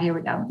 okay, God, here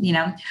we go.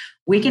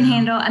 We can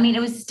handle, it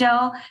was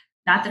still,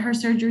 not that her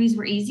surgeries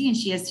were easy and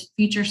she has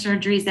future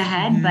surgeries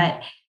ahead,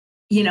 but,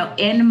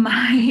 in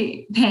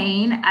my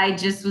pain, I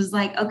just was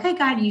like, okay,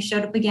 God, you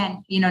showed up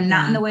again,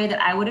 not in the way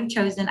that I would have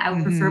chosen. I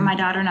would prefer my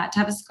daughter not to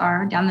have a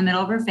scar down the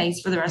middle of her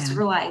face for the rest of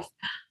her life,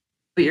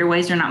 but your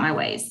ways are not my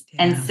ways.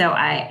 Yeah. And so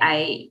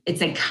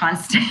it's a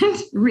constant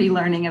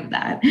relearning of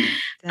that.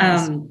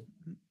 That's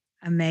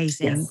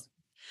amazing. Yes.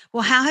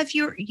 Well, how have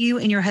you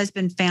and your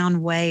husband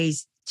found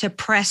ways to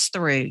press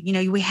through?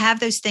 We have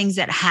those things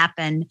that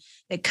happen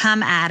that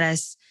come at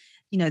us,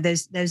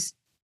 those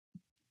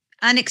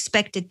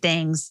unexpected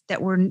things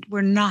that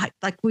we're not,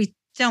 like, we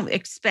don't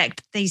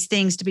expect these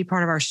things to be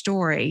part of our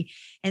story.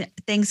 And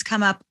things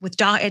come up with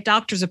at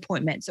doctor's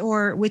appointments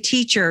or with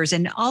teachers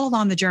and all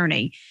along the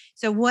journey.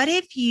 So what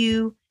have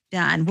you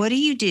done? What do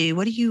you do?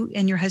 What do you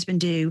and your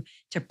husband do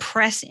to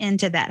press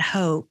into that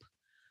hope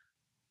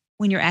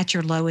when you're at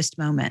your lowest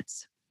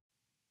moments?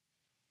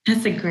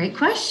 That's a great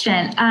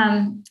question.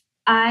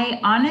 I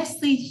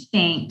honestly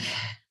think,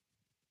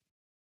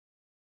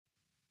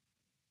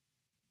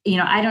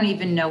 I don't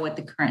even know what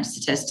the current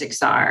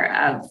statistics are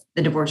of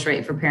the divorce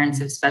rate for parents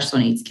of special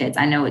needs kids.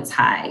 I know it's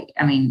high.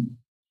 80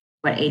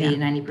 to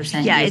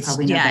 90%? Yeah, you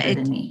probably know better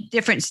than me.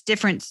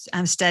 Different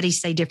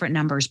studies say different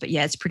numbers, but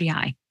yeah, it's pretty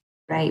high.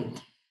 Right.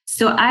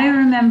 So I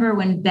remember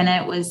when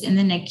Bennett was in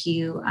the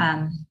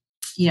NICU,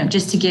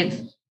 just to give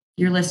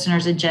your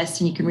listeners a gist,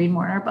 and you can read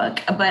more in our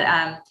book,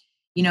 but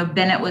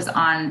Bennett was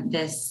on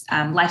this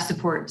life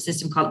support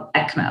system called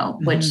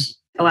ECMO, which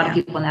a lot of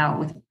people now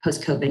with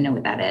post-COVID know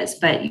what that is.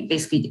 But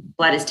basically,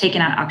 blood is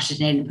taken out,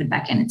 oxygenated, and put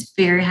back in. It's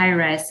very high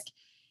risk.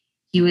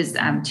 He was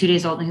 2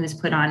 days old when he was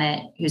put on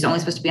it. He was only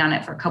supposed to be on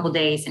it for a couple of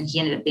days, and he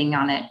ended up being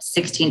on it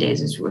 16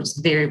 days, which was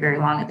very, very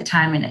long at the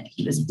time. And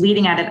he was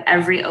bleeding out of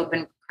every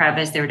open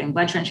crevice. They were doing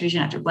blood transfusion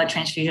after blood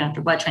transfusion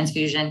after blood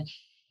transfusion.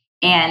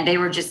 And they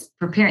were just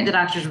preparing. The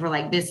doctors were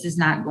like, this is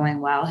not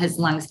going well. His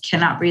lungs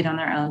cannot breathe on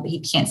their own, but he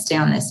can't stay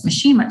on this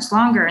machine much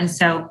longer. And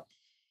so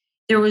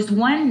there was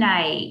one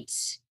night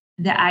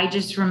that I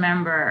just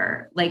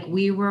remember, like,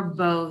 we were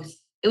both,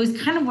 it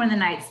was kind of one of the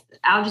nights,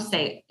 I'll just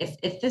say,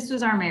 if this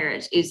was our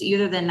marriage, it was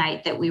either the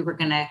night that we were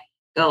going to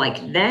go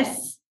like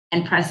this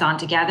and press on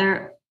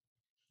together,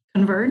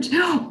 converge,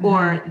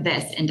 or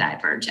this and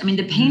diverge. I mean,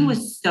 the pain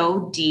was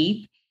so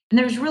deep and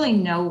there was really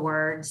no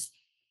words.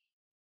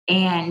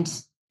 And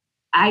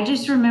I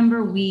just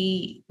remember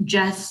we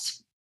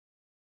just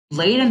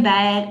laid in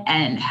bed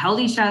and held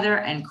each other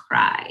and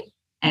cried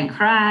and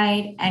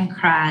cried and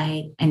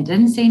cried and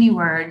didn't say any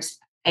words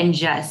and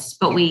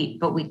but we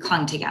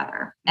clung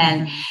together.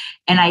 And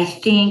I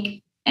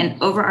think,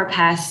 and over our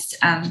past,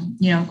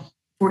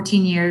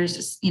 14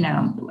 years,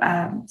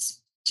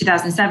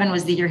 2007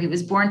 was the year he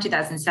was born.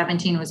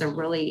 2017 was a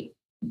really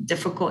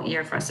difficult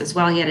year for us as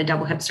well. He had a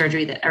double hip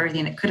surgery that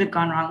everything that could have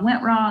gone wrong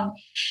went wrong.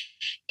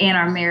 And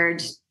our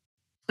marriage,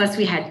 plus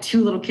we had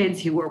 2 little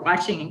kids who were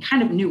watching and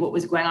kind of knew what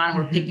was going on.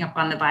 We're picking up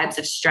on the vibes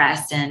of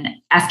stress and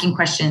asking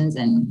questions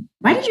and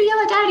why did you yell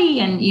at daddy?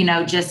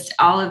 And, just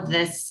all of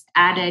this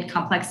added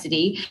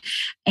complexity.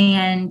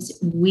 And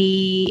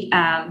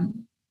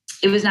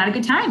it was not a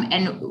good time.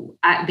 And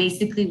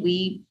basically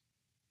we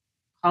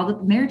called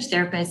the marriage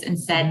therapist and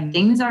said,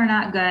 things are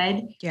not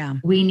good. Yeah.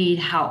 We need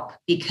help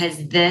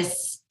because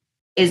this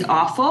is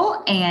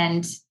awful.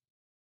 And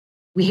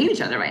we hate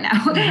each other right now.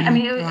 I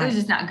mean, it was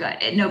just not good.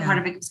 Part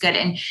of it was good.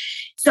 And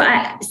so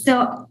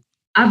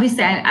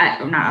obviously,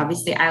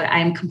 I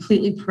am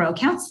completely pro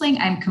counseling.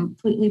 I'm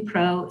completely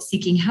pro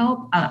seeking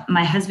help.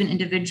 My husband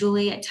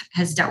individually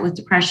has dealt with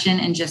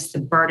depression and just the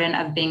burden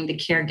of being the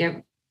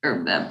caregiver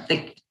or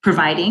the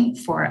providing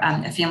for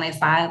a family of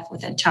 5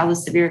 with a child with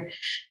severe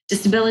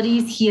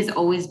disabilities. He has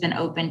always been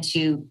open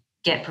to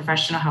get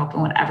professional help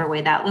in whatever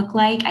way that looked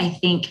like. I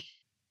think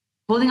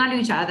holding on to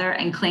each other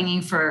and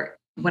clinging for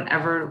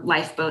whatever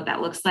lifeboat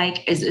that looks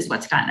like is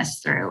what's gotten us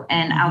through.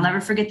 And I'll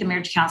never forget the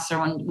marriage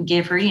counselor when we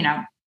gave her,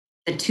 the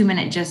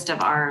 2-minute gist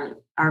of our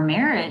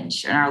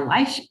marriage and our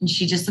life. And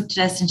she just looked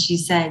at us and she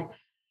said,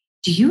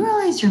 do you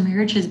realize your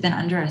marriage has been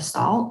under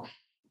assault?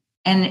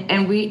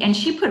 And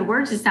she put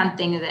words to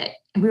something that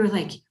we were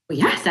like, well,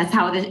 yes, that's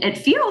how it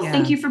feels. Yeah.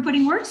 Thank you for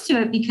putting words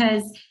to it,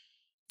 because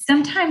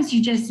sometimes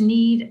you just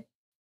need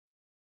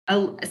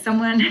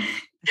someone,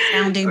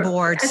 sounding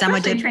board,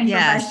 someone to trained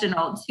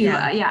professional to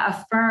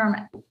affirm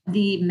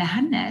the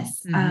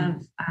madness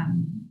of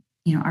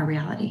our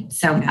reality.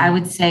 So I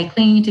would say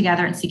clinging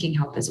together and seeking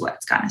help is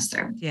what's gotten us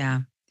through. Yeah.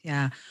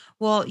 Yeah.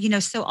 Well,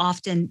 so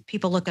often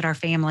people look at our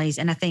families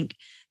and I think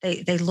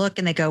they look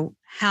and they go,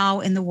 how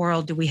in the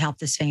world do we help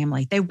this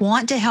family? They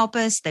want to help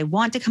us. They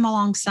want to come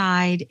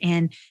alongside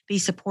and be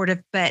supportive,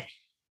 but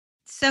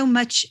so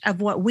much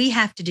of what we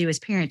have to do as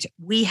parents,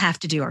 we have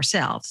to do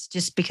ourselves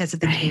just because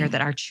of the care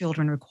that our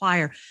children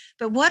require.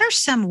 But what are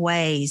some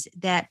ways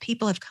that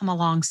people have come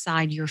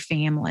alongside your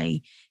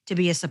family to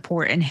be a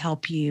support and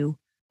help you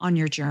on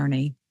your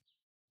journey?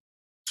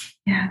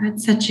 Yeah,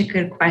 that's such a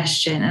good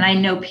question. And I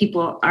know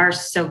people are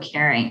so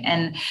caring.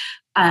 And,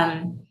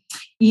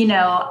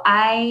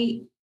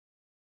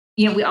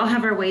 we all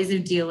have our ways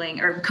of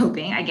dealing or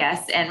coping, I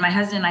guess. And my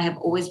husband and I have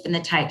always been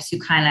the types who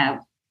kind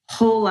of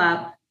pull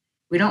up.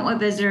 We don't want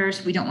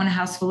visitors. We don't want a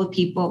house full of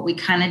people. We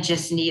kind of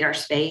just need our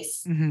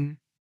space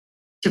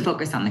to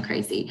focus on the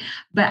crazy.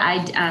 But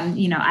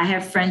I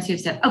have friends who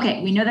have said,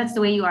 okay, we know that's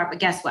the way you are, but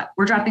guess what?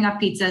 We're dropping off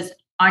pizzas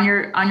on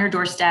your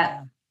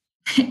doorstep.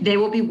 They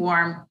will be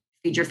warm.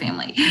 Feed your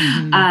family.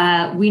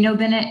 We know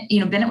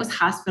Bennett was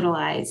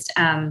hospitalized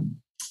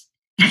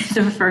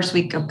the first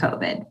week of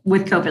COVID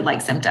with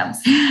COVID-like symptoms.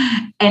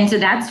 And so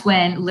that's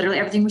when literally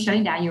everything was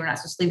shutting down. You were not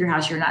supposed to leave your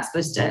house. You were not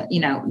supposed to,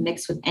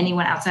 mix with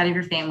anyone outside of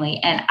your family.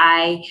 And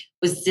I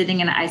was sitting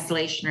in an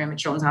isolation room at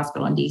Children's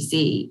Hospital in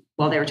DC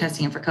while they were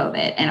testing him for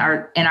COVID. And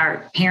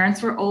our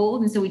parents were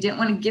old. And so we didn't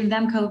want to give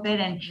them COVID.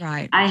 And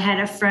I had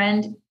a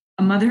friend,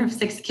 a mother of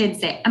 6 kids,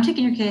 say, I'm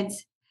taking your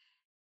kids.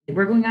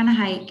 We're going on a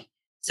hike.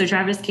 So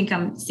Travis can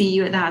come see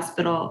you at the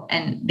hospital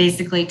and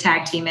basically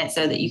tag team it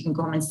so that you can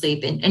go home and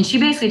sleep. And she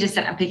basically just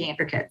said, I'm picking up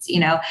your kids,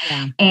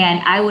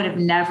 and I would have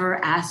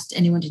never asked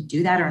anyone to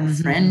do that or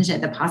infringe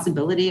at the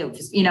possibility of,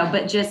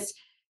 but just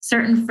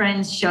certain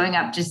friends showing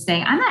up, just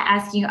saying, I'm not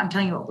asking you, I'm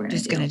telling you what we're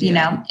going to do,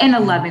 in a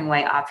loving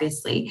way,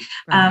 obviously,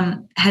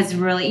 has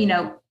really,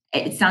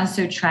 it sounds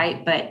so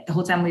trite, but the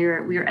whole time we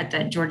were at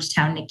the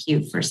Georgetown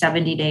NICU for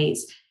 70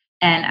 days.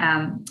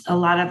 And a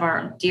lot of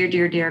our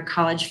dear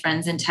college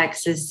friends in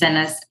Texas sent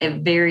us a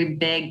very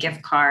big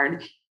gift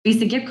card,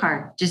 Visa gift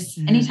card. Just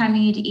anytime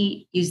you need to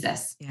eat, use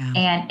this. Yeah.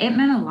 And it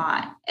meant a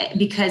lot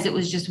because it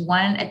was just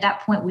one, at that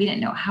point, we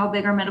didn't know how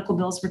big our medical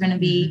bills were going to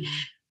be.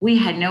 We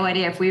had no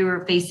idea if we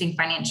were facing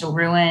financial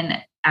ruin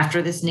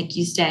after this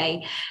NICU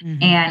stay.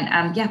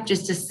 And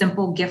just a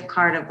simple gift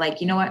card of like,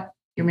 you know what,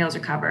 your meals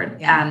are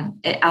covered. Yeah.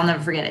 I'll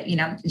never forget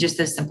it, just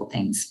those simple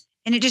things.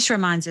 And it just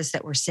reminds us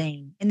that we're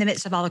seen in the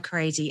midst of all the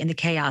crazy and the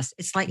chaos.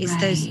 It's like, it's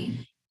those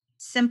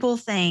simple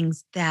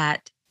things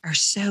that are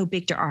so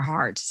big to our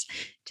hearts,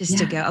 just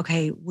to go,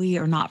 okay, we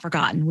are not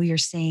forgotten. We are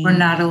seen. We're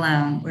not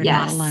alone. We're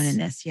not alone in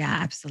this. Yeah,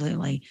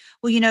 absolutely.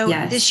 Well,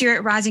 this year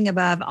at Rising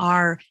Above,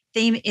 our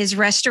theme is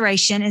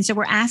restoration. And so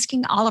we're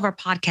asking all of our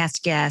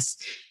podcast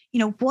guests,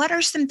 what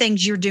are some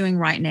things you're doing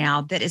right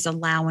now that is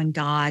allowing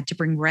God to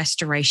bring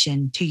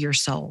restoration to your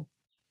soul?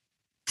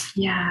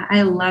 Yeah,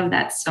 I love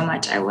that so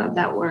much. I love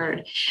that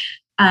word.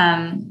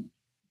 I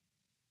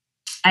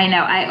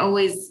know I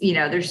always,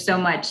 there's so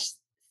much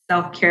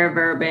self-care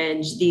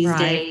verbiage these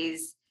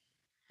days.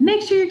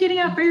 Make sure you're getting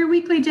out for your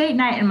weekly date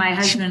night. And my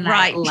husband and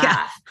I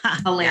laugh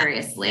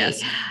hilariously.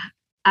 Yes.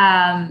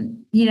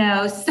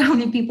 So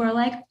many people are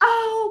like,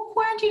 oh,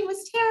 quarantine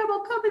was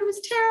terrible. COVID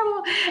was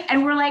terrible.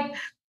 And we're like,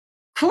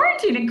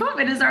 quarantine and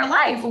COVID is our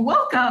life.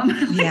 Welcome.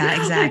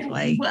 Yeah,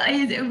 exactly.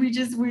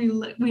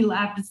 We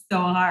laughed so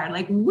hard.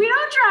 Like, we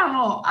don't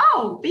travel.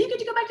 Oh, but you get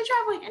to go back to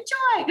traveling.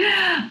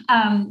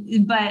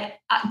 Enjoy. But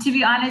to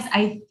be honest,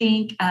 I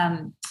think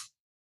I'm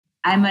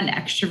an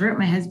extrovert.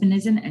 My husband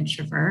is an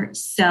introvert.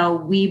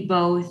 So he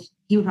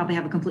would probably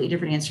have a completely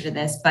different answer to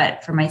this.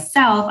 But for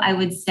myself, I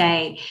would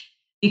say,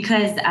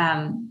 because,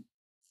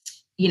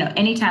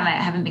 anytime I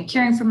haven't been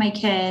caring for my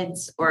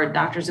kids or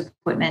doctor's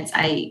appointments,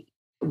 I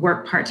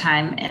work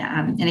part-time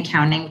in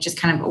accounting, which has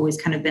always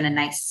been a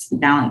nice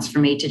balance for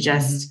me to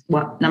just,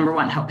 number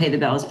one, help pay the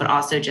bills, but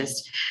also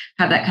just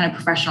have that kind of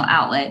professional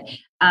outlet.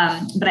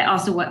 But I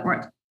also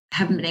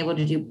haven't been able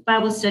to do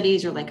Bible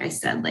studies, or like I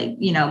said,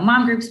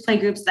 mom groups, play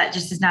groups. That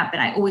just has not been.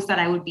 I always thought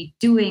I would be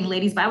doing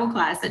ladies' Bible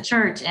class at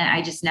church, and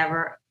I just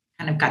never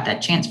got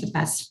that chance for the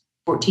past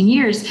 14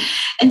 years.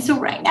 And so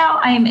right now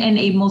I am in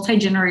a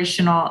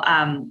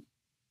multi-generational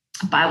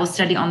Bible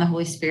study on the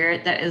Holy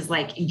Spirit that is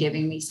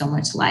giving me so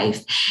much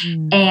life.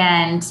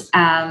 And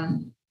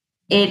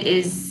it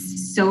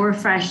is so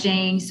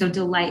refreshing, so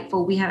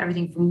delightful. We have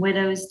everything from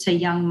widows to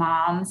young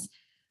moms.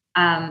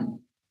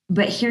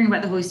 But hearing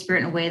about the Holy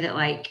Spirit in a way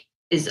that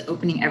is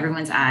opening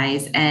everyone's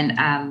eyes.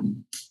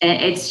 And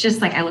it's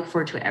just I look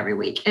forward to it every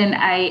week. And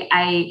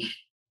I've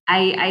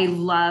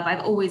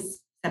always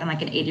said I'm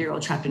like an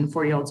 80-year-old trapped in a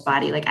 40-year-old's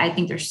body. I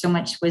think there's so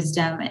much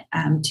wisdom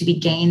to be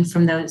gained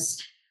from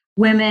those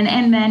women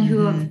and men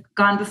who have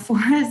gone before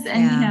us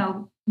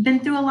and, been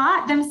through a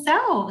lot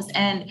themselves.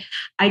 And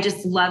I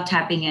just love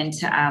tapping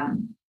into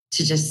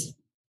to just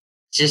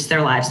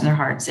their lives and their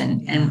hearts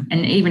and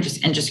even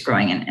just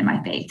growing in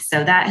my faith.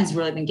 So that has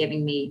really been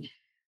giving me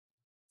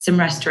some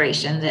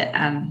restoration that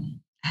I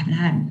haven't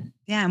had.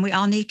 Yeah. And we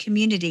all need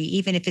community,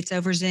 even if it's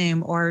over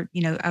Zoom or,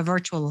 a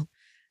virtual,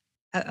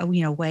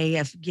 way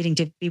of getting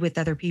to be with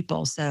other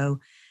people. So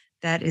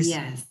that is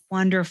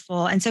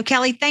wonderful. And so,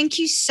 Kelly, thank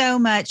you so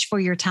much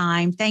for your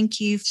time. Thank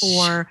you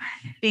for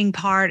being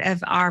part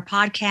of our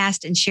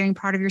podcast and sharing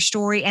part of your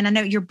story. And I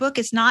know your book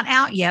is not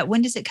out yet.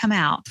 When does it come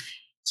out?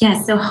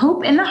 Yes. So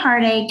Hope in the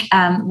Heartache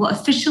will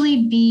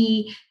officially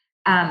be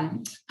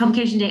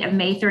publication date of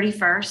May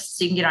 31st.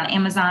 So you can get on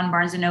Amazon,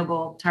 Barnes &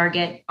 Noble,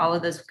 Target, all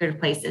of those good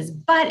places.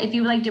 But if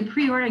you would like to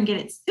pre-order and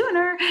get it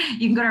sooner,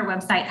 you can go to our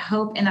website,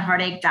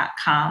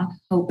 hopeintheheartache.com,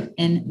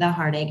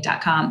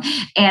 hopeintheheartache.com.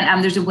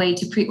 And there's a way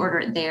to pre-order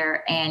it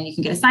there, and you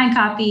can get a signed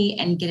copy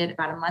and get it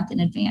about a month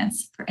in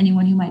advance for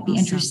anyone who might be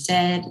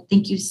interested.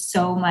 Thank you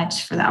so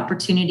much for the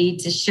opportunity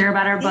to share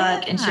about our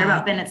book and share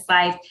about Bennett's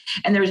life.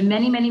 And there's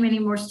many, many, many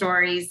more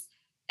stories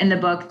in the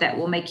book that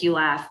will make you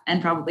laugh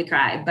and probably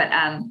cry. But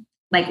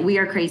we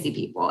are crazy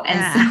people.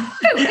 And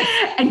so,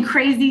 and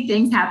crazy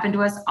things happen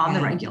to us on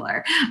the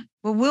regular.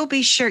 Well, we'll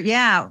be sure.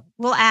 Yeah.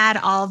 We'll add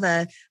all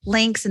the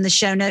links in the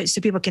show notes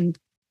so people can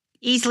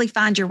easily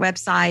find your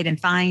website and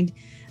find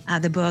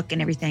the book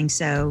and everything.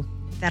 So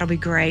that'll be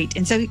great.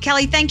 And so,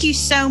 Kelly, thank you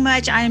so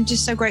much. I am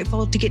just so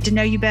grateful to get to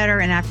know you better,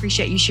 and I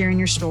appreciate you sharing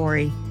your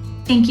story.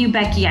 Thank you,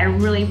 Becky. I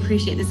really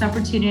appreciate this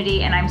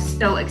opportunity, and I'm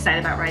so excited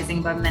about Rising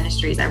Above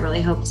Ministries. I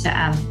really hope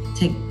to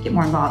get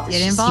more involved.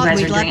 Get involved. You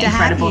guys We'd are love doing to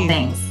have incredible you.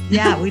 Things.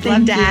 Yeah, we'd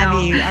love to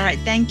have you. All right.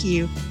 Thank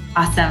you.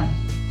 Awesome.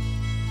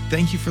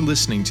 Thank you for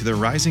listening to the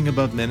Rising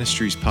Above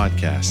Ministries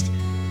podcast.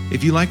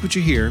 If you like what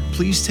you hear,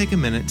 please take a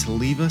minute to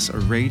leave us a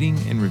rating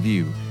and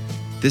review.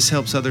 This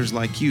helps others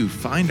like you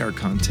find our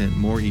content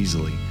more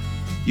easily.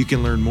 You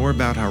can learn more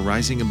about how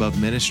Rising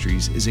Above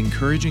Ministries is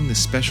encouraging the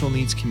special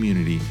needs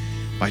community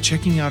by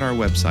checking out our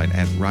website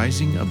at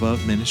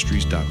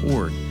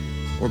risingaboveministries.org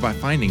or by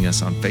finding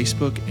us on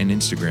Facebook and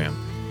Instagram.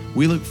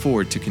 We look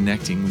forward to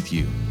connecting with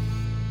you.